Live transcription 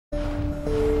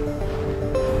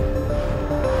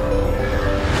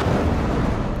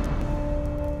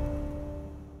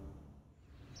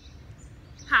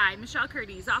Michelle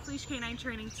Curtis, Off Leash K9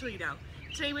 Training, Toledo.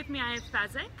 Today with me I have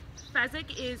Fezzik.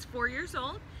 Fezzik is 4 years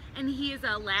old and he is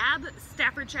a lab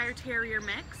Staffordshire Terrier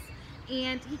mix,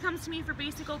 and he comes to me for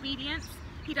basic obedience.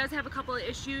 He does have a couple of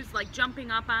issues like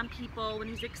jumping up on people when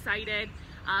he's excited.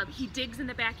 He digs in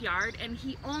the backyard and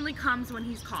he only comes when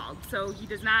he's called, so he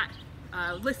does not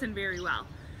listen very well.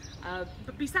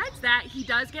 But besides that, he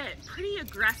does get pretty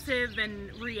aggressive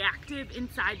and reactive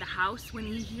inside the house when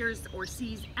he hears or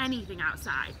sees anything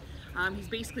outside. He's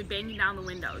basically banging down the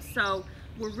windows. So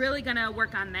we're really going to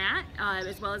work on that,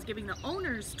 as well as giving the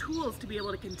owners tools to be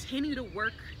able to continue to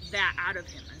work that out of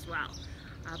him as well.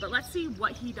 But let's see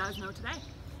what he does know today.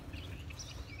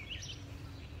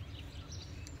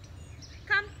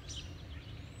 Come,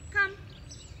 come,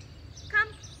 come,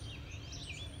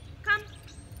 come,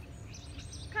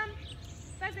 come,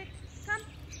 Fezzik, come.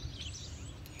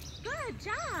 Good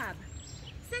job.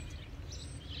 Sit.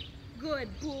 Good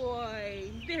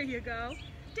boy. There you go.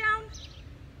 Down,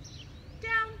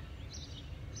 down,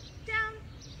 down,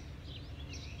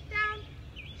 down,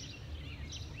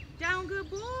 down. Good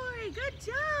boy. Good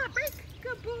job. Break.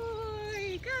 Good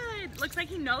boy. Good. Looks like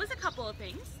he knows a couple of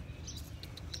things.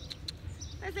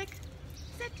 Fezzik,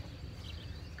 sit.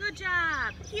 Good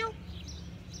job. Heel.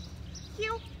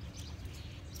 Heel.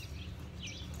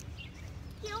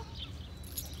 Heel.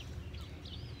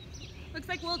 Looks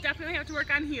like we'll definitely have to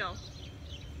work on heel.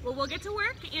 Well, we'll get to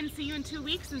work and see you in 2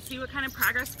 weeks and see what kind of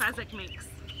progress Fezzik makes.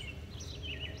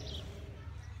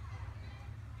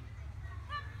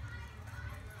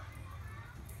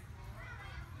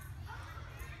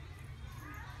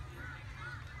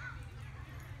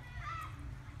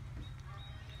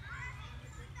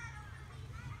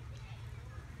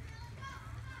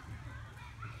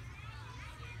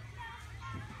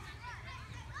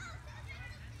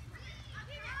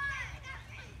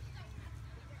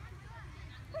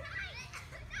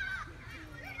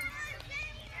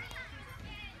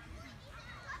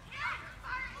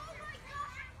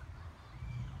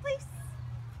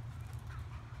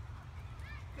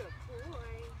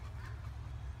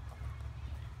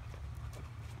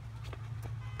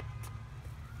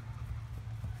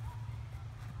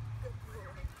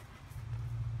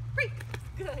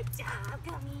 Good job,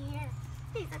 come here.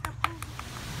 He's a good boy.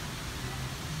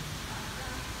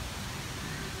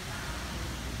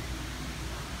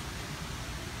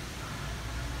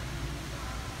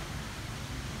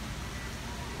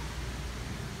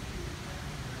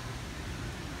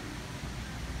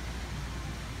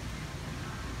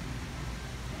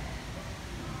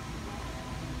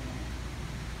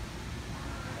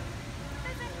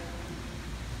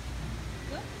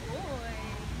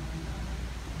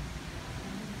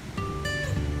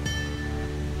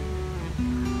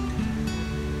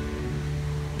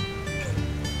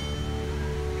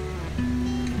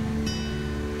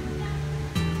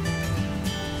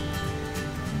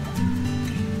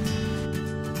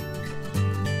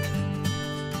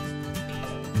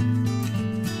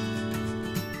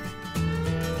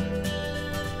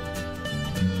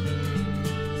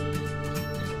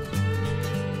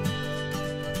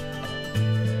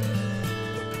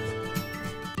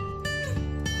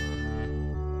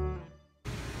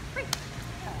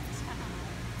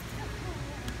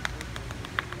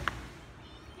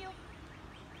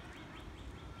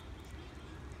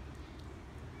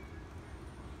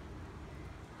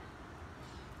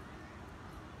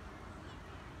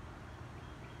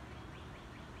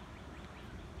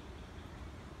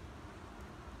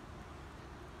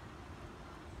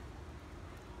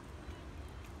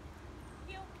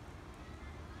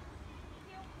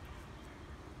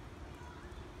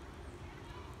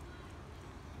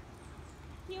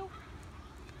 You.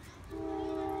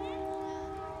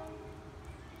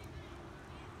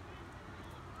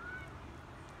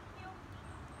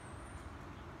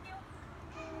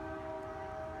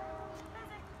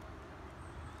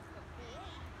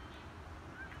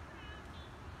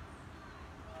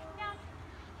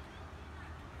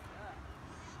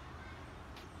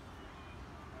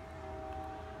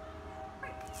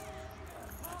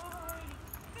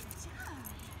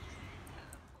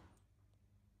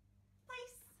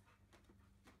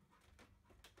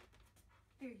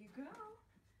 There you go.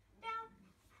 Down.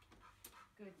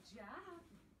 Good job.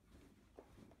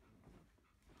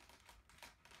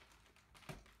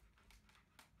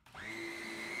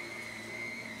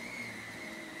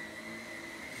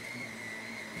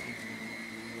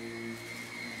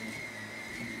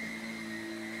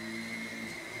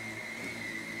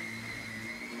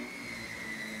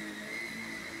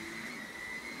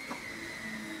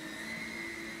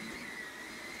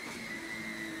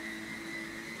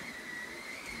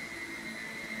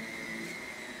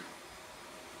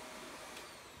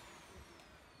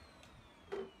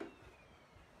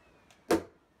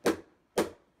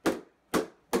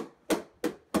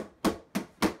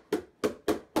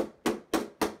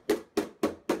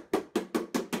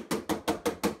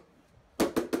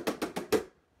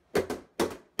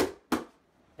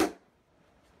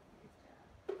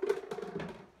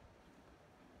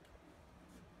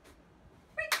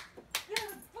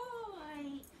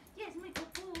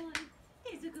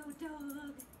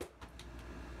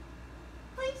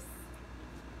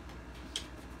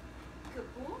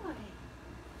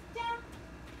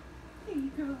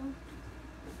 go.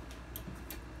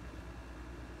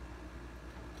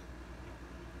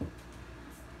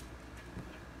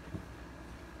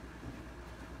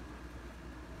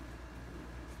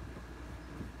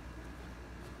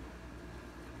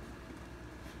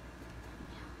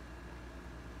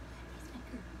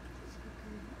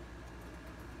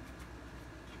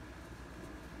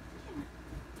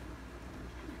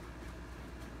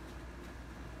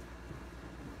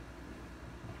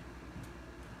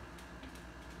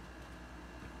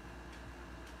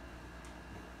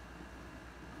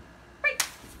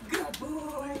 Good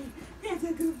boy. That's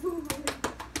a good boy.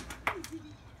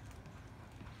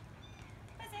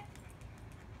 Fezzik.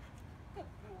 Good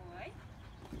boy.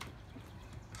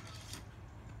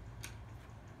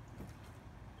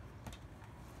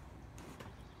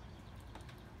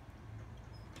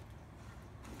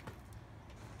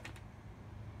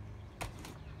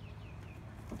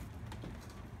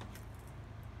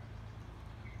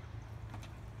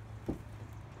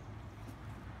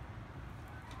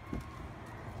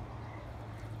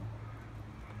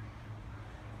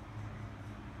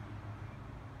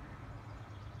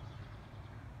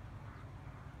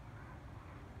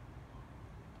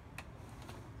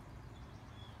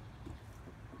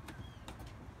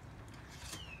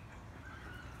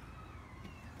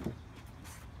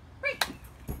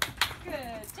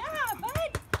 Good job,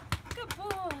 bud. Good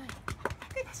boy.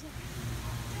 Good job.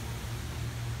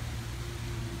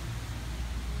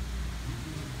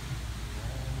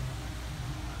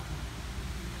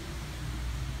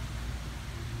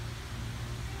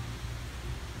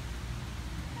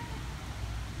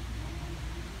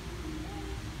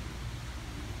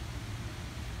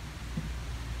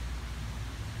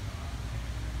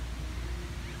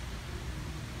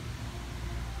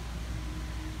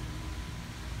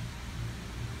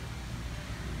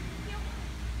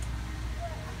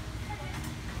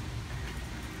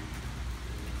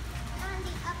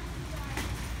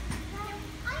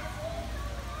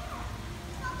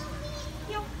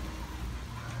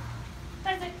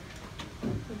 Fezzik.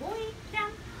 Good boy.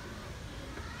 Down.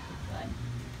 Good.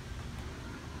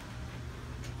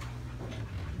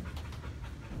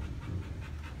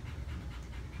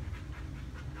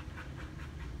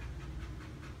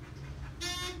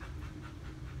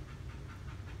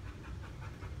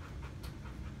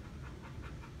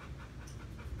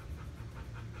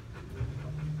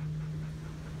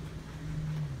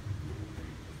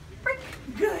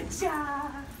 Good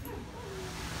job.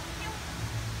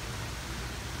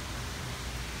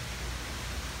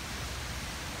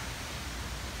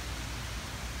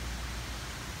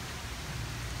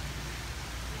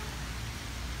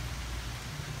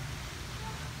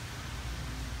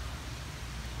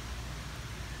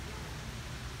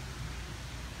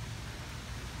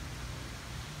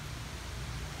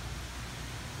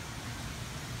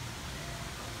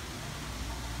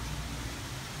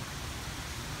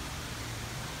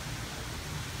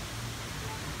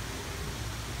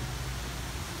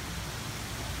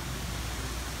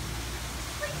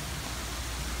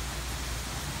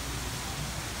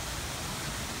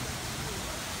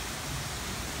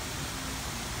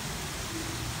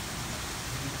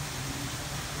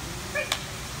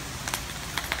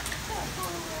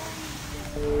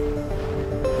 Good boy.